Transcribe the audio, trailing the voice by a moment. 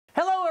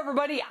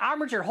everybody, I'm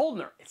Richard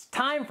Holdener. It's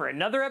time for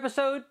another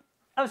episode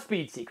of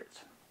Speed Secrets.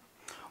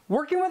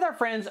 Working with our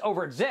friends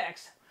over at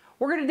Zex,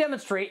 we're going to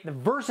demonstrate the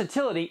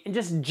versatility and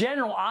just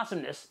general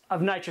awesomeness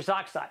of nitrous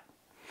oxide.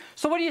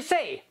 So what do you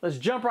say? Let's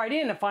jump right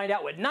in and find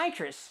out what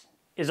nitrous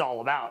is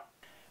all about.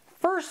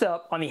 First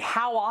up on the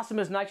how awesome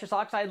is nitrous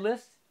oxide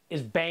list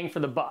is bang for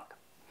the buck.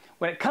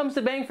 When it comes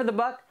to bang for the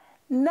buck,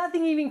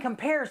 nothing even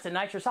compares to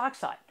nitrous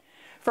oxide.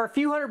 For a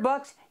few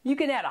 $100, you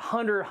can add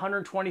 100,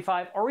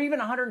 125, or even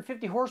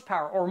 150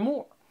 horsepower or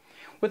more.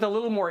 With a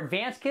little more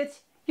advanced kits,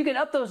 you can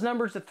up those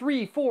numbers to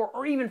 3, 4,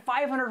 or even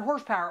 500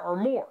 horsepower or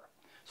more.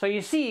 So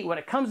you see, when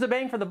it comes to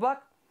bang for the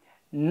buck,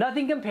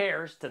 nothing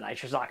compares to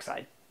nitrous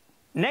oxide.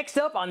 Next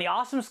up on the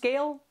awesome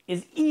scale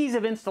is ease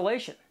of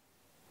installation.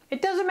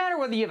 It doesn't matter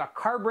whether you have a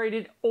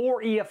carbureted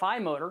or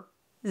EFI motor,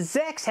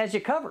 Zex has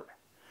you covered.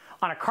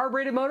 On a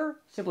carbureted motor,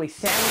 simply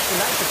sandwich the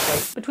nitrous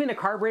plate between the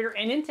carburetor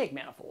and intake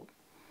manifold.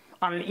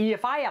 On an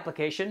EFI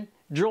application,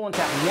 drill and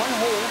tap one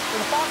hole for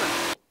the fogger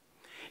nozzle.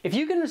 If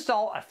you can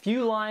install a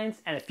few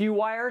lines and a few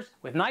wires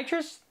with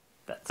nitrous,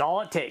 that's all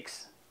it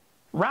takes.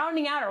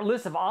 Rounding out our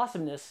list of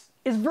awesomeness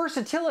is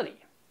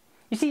versatility.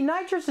 You see,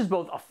 nitrous is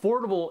both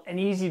affordable and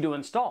easy to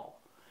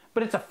install,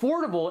 but it's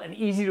affordable and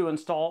easy to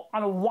install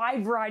on a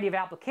wide variety of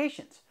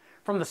applications,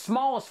 from the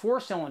smallest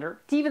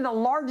 4-cylinder to even the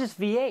largest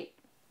V8.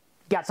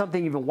 Got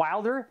something even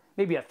wilder?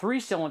 Maybe a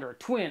 3-cylinder,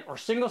 twin, or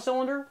single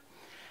cylinder?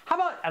 How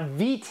about a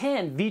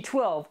V10,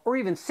 V12, or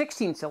even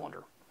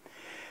 16-cylinder?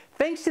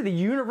 Thanks to the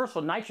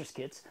universal nitrous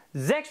kits,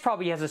 Zex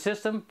probably has a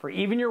system for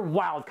even your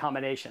wild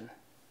combination.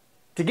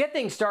 To get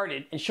things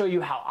started and show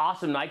you how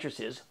awesome nitrous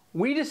is,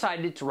 we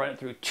decided to run it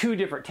through two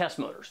different test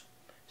motors,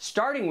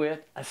 starting with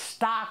a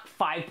stock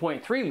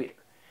 5.3 liter.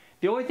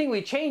 The only thing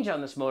we changed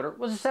on this motor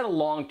was a set of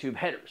long tube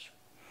headers.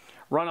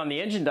 Run on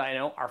the engine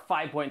dyno, our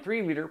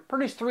 5.3 liter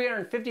produced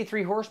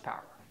 353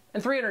 horsepower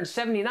and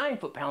 379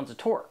 foot-pounds of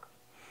torque.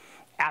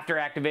 After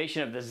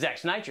activation of the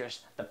Zex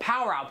Nitrous, the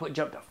power output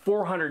jumped to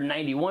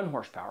 491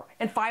 horsepower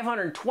and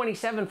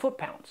 527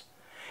 foot-pounds.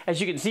 As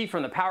you can see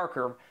from the power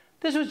curve,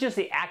 this was just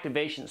the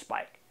activation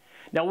spike.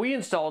 Now we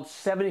installed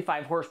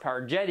 75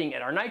 horsepower jetting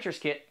in our nitrous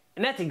kit,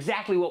 and that's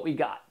exactly what we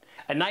got.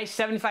 A nice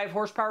 75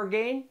 horsepower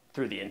gain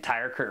through the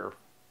entire curve.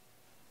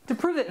 To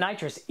prove that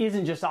nitrous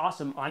isn't just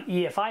awesome on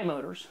EFI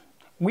motors,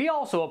 we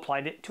also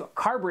applied it to a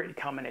carbureted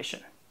combination.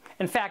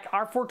 In fact,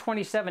 our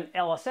 427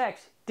 LSX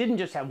didn't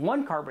just have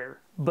one carburetor,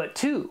 but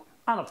two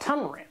on a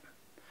tunnel ram.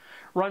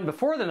 Run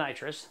before the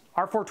nitrous,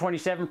 our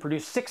 427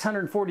 produced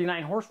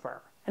 649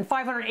 horsepower and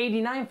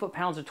 589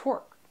 foot-pounds of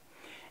torque.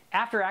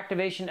 After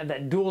activation of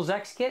that dual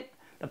Zex kit,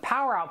 the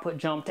power output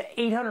jumped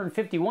to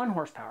 851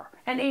 horsepower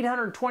and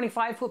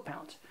 825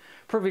 foot-pounds,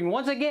 proving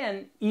once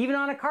again, even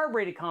on a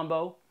carbureted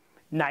combo,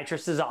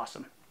 nitrous is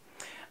awesome.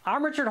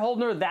 I'm Richard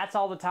Holdener. That's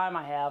all the time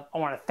I have. I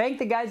want to thank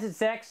the guys at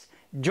Zex.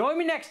 Join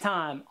me next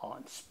time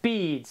on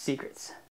Speed Secrets.